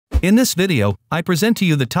In this video, I present to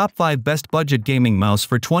you the top 5 best budget gaming mouse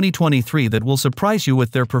for 2023 that will surprise you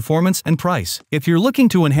with their performance and price. If you're looking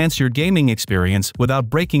to enhance your gaming experience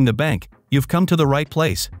without breaking the bank, you've come to the right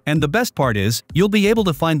place. And the best part is, you'll be able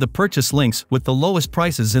to find the purchase links with the lowest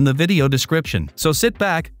prices in the video description. So sit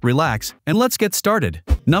back, relax, and let's get started.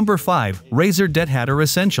 Number 5. Razer DeadHatter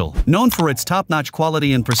Essential. Known for its top-notch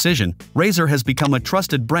quality and precision, Razer has become a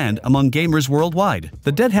trusted brand among gamers worldwide.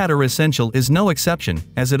 The DeadHatter Essential is no exception,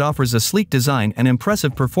 as it offers a sleek design and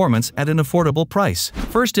impressive performance at an affordable price.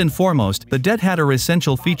 First and foremost, the DeadHatter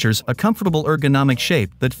Essential features a comfortable ergonomic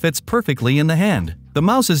shape that fits perfectly in the hand. The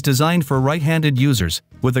mouse is designed for right-handed users,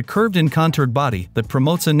 with a curved and contoured body that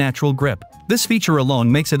promotes a natural grip. This feature alone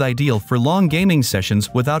makes it ideal for long gaming sessions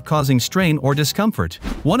without causing strain or discomfort.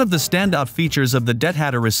 One of the standout features of the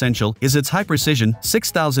DeadHatter Essential is its high-precision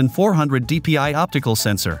 6400 dpi optical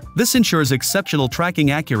sensor. This ensures exceptional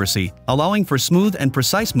tracking accuracy, allowing for smooth and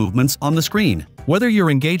precise movements on the screen. Whether you're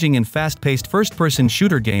engaging in fast-paced first-person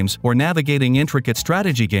shooter games or navigating intricate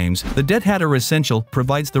strategy games, the DeadHatter Essential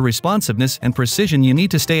provides the responsiveness and precision you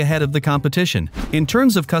need to stay ahead of the competition. In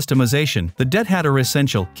terms of customization, the DeadHatter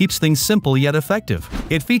Essential keeps things simple yet effective.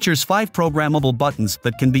 It features 5 programmable buttons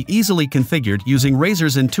that can be easily configured using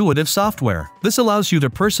Razer's intuitive software. This allows you to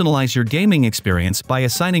personalize your gaming experience by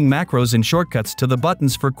assigning macros and shortcuts to the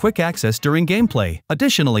buttons for quick access during gameplay.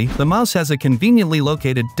 Additionally, the mouse has a conveniently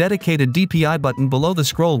located dedicated DPI button below the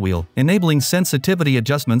scroll wheel, enabling sensitivity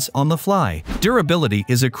adjustments on the fly. Durability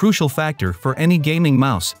is a crucial factor for any gaming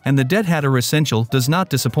mouse, and the DeadHatter Essential does not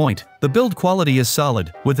disappoint. The build quality is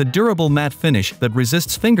solid, with a durable matte finish that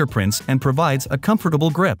resists fingerprints and provides a comfortable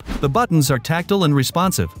grip. The buttons are tactile and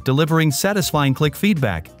responsive, delivering satisfying click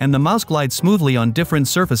feedback, and the mouse glides smoothly on different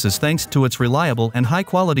surfaces thanks to its reliable and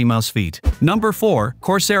high-quality mouse feet. Number 4.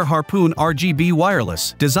 Corsair Harpoon RGB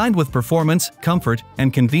Wireless. Designed with performance, comfort,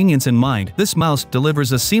 and convenience in mind, this mouse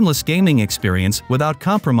delivers a seamless gaming experience without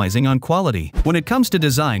compromising on quality. When it comes to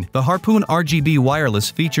design, the Harpoon RGB Wireless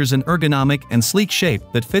features an ergonomic and sleek shape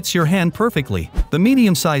that fits your hand perfectly. The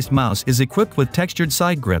medium-sized mouse is equipped with textured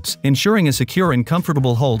side grips, ensuring a secure and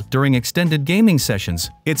comfortable hold during extended gaming sessions.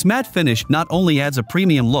 Its matte finish not only adds a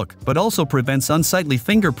premium look, but also prevents unsightly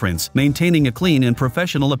fingerprints, maintaining a clean and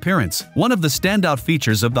professional appearance. One of the standout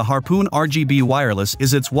features of the Harpoon RGB Wireless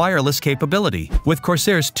is its wireless capability. With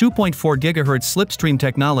Corsair's 2.4 GHz slipstream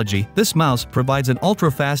technology, this mouse provides an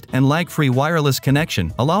ultra-fast and lag-free wireless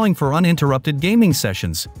connection, allowing for uninterrupted gaming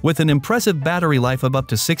sessions. With an impressive battery life of up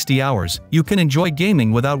to 60 hours, you can enjoy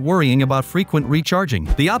gaming without worrying about frequent recharging.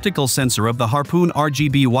 The optical sensor of the Harpoon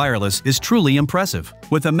RGB Wireless is truly impressive.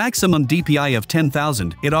 With a maximum DPI of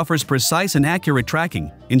 10,000, it offers precise and accurate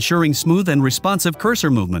tracking, ensuring smooth and responsive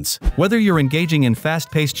cursor movements. Whether you're engaging in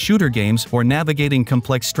fast-paced shooter games or navigating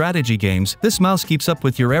complex strategy games, this mouse keeps up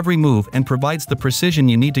with your every move and provides the precision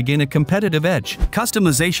you need to gain a competitive edge.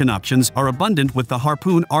 Customization options are abundant with the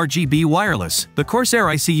Harpoon RGB Wireless. The Corsair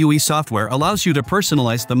ICUE software allows you to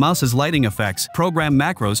personalize the mouse's lighting effects, program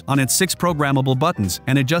macros on its 6 programmable buttons,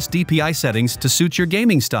 and adjust DPI settings to suit your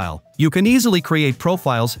gaming style. You can easily create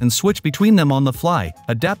profiles and switch between them on the fly,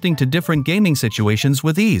 adapting to different gaming situations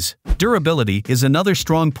with ease. Durability is another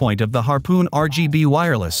strong point of the Harpoon RGB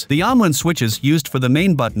Wireless. The on-one switches used for the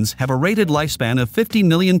main buttons have a rated lifespan of 50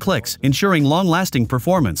 million clicks, ensuring long-lasting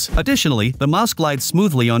performance. Additionally, the mouse glides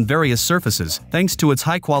smoothly on various surfaces, thanks to its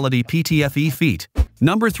high-quality PTFE feet.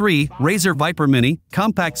 Number 3. Razer Viper Mini,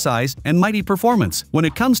 compact size and mighty performance. When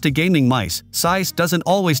it comes to gaming mice, size doesn't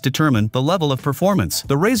always determine the level of performance.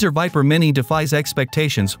 The Razer Viper Mini defies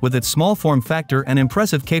expectations with its small form factor and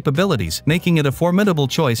impressive capabilities, making it a formidable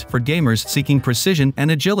choice for gamers seeking precision and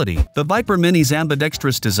agility. The Viper Mini's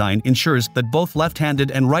ambidextrous design ensures that both left-handed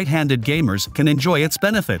and right-handed gamers can enjoy its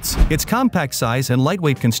benefits. Its compact size and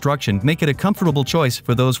lightweight construction make it a comfortable choice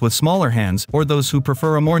for those with smaller hands or those who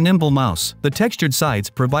prefer a more nimble mouse. The textured size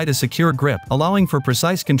provide a secure grip, allowing for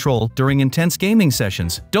precise control during intense gaming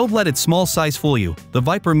sessions. Don't let its small size fool you. The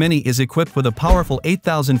Viper Mini is equipped with a powerful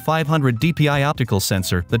 8500 dpi optical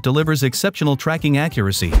sensor that delivers exceptional tracking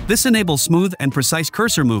accuracy. This enables smooth and precise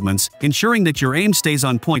cursor movements, ensuring that your aim stays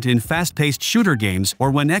on point in fast-paced shooter games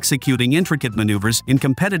or when executing intricate maneuvers in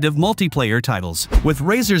competitive multiplayer titles. With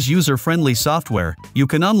Razer's user-friendly software, you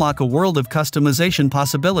can unlock a world of customization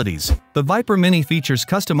possibilities. The Viper Mini features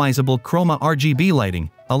customizable Chroma RGB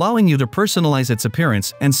lighting, allowing you to personalize its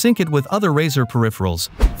appearance and sync it with other Razer peripherals.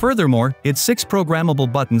 Furthermore, its 6 programmable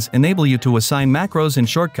buttons enable you to assign macros and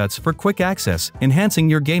shortcuts for quick access, enhancing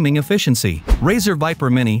your gaming efficiency. Razer Viper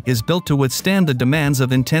Mini is built to withstand the demands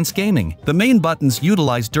of intense gaming. The main buttons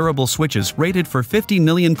utilize durable switches rated for 50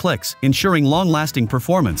 million clicks, ensuring long-lasting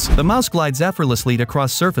performance. The mouse glides effortlessly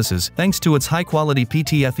across surfaces thanks to its high-quality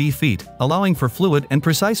PTFE feet, allowing for fluid and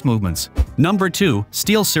precise movements. Number 2.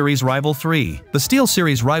 SteelSeries Rival 3. The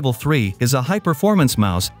SteelSeries Rival 3 is a high-performance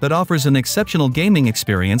mouse that offers an exceptional gaming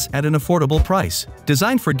experience at an affordable price.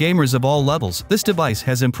 Designed for gamers of all levels, this device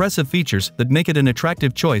has impressive features that make it an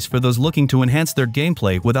attractive choice for those looking to enhance their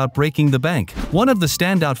gameplay without breaking the bank. One of the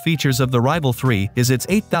standout features of the Rival 3 is its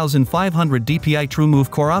 8500 dpi TrueMove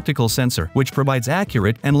core optical sensor, which provides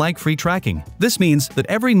accurate and lag-free tracking. This means that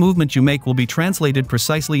every movement you make will be translated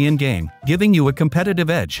precisely in-game, giving you a competitive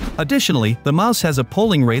edge. Additionally, the mouse has a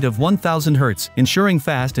polling rate of 1000 Hz, ensuring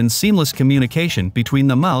fast and seamless communication between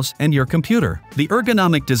the mouse and your computer. The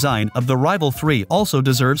ergonomic design of the Rival 3 also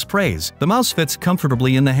deserves praise. The mouse fits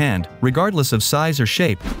comfortably in the hand, regardless of size or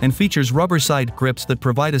shape, and features rubber side grips that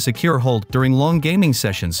provide a secure hold during long gaming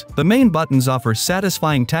sessions. The main buttons offer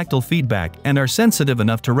satisfying tactile feedback and are sensitive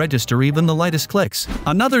enough to register even the lightest clicks.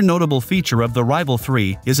 Another notable feature of the Rival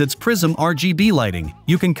 3 is its Prism RGB lighting.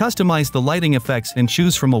 You can customize the lighting effects and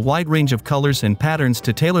choose from a wide range of colors and patterns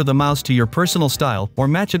to tailor the mouse to your personal style or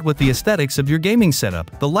match it with the aesthetics of your gaming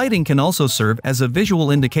setup. The lighting can also serve as a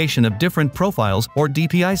visual indication of different profiles or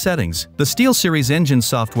DPI settings. The SteelSeries engine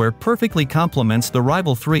software perfectly complements the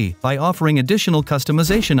Rival 3 by offering additional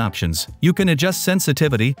customization options. You can adjust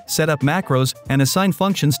sensitivity, set up macros, and assign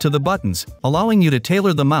functions to the buttons, allowing you to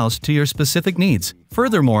tailor the mouse to your specific needs.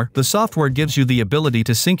 Furthermore, the software gives you the ability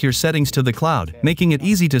to sync your settings to the cloud, making it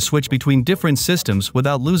easy to switch between different systems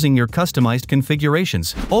without losing your customized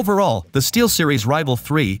configurations. Overall, the SteelSeries Rival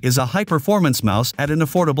 3 is a high-performance mouse at an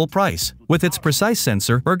affordable price. With its precise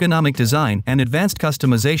sensor, ergonomic design, and advanced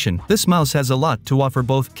customization, this mouse has a lot to offer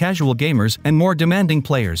both casual gamers and more demanding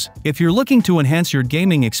players. If you're looking to enhance your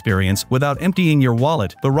gaming experience without emptying your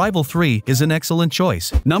wallet, the Rival 3 is an excellent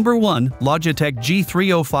choice. Number 1. Logitech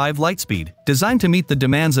G305 Lightspeed. Designed to meet the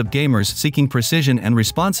demands of gamers seeking precision and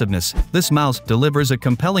responsiveness, this mouse delivers a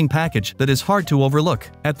compelling package that is hard to overlook.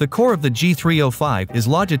 At the core of the G305 is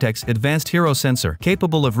Logitech's advanced Hero sensor,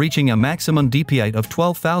 capable of reaching a maximum DPI of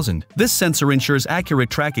 12,000. This sensor ensures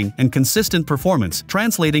accurate tracking and consistent performance,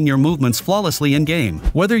 translating your movements flawlessly in-game.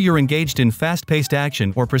 Whether you're engaged in fast-paced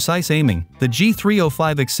action or precise aiming, the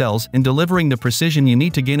G305 excels in delivering the precision you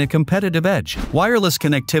need to gain a competitive edge. Wireless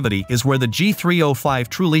connectivity is where the G305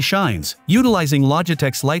 truly shines. Utilizing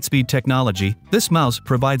Logitech's Lightspeed technology, this mouse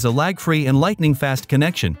provides a lag-free and lightning-fast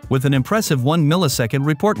connection with an impressive 1 millisecond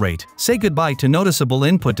report rate. Say goodbye to noticeable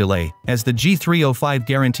input delay, as the G305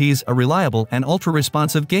 guarantees a reliable and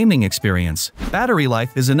ultra-responsive gaming experience. Battery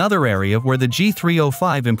life is another area where the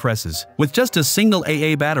G305 impresses. With just a single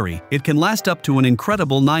AA battery, it can last up to an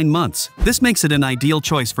incredible 9 months. This makes it an ideal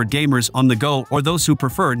choice for gamers on the go or those who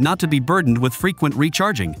prefer not to be burdened with frequent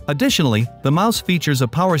recharging. Additionally, the mouse features a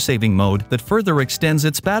power-saving mode that further extends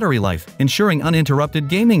its battery life, ensuring uninterrupted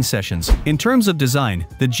gaming sessions. In terms of design,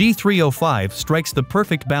 the G305 strikes the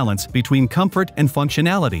perfect balance between comfort and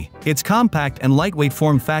functionality. Its compact and lightweight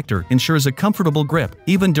form factor ensures a comfortable grip,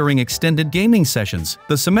 even during extended gaming sessions.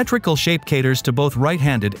 The symmetrical shape caters to both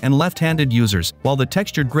right-handed and left-handed users, while the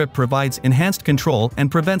textured grip provides enhanced control and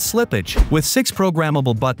prevents slippage. With 6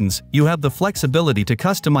 programmable buttons, you have the flexibility to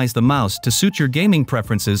customize the mouse to suit your gaming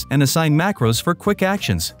preferences and assign macros for quick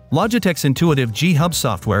actions. Logitech's intuitive G-Hub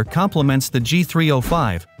software complements the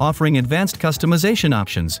G305, offering advanced customization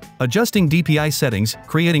options. Adjusting DPI settings,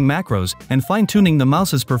 creating macros, and fine-tuning the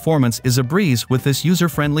mouse's performance is a breeze with this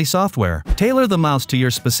user-friendly software. Tailor the mouse to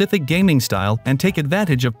your specific gaming style and take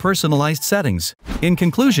advantage of personalized settings. In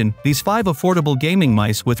conclusion, these 5 affordable gaming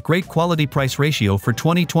mice with great quality-price ratio for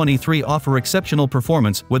 2023 offer exceptional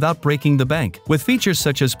performance without breaking the bank. With features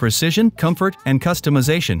such as precision, comfort, and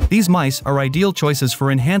customization, these mice are ideal choices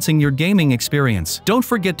for enhancing your gaming experience. Don't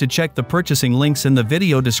forget to check the purchasing links in the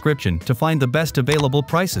video description to find the best available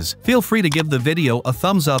prices. Feel free to give the video a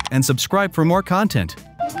thumbs up and subscribe for more content.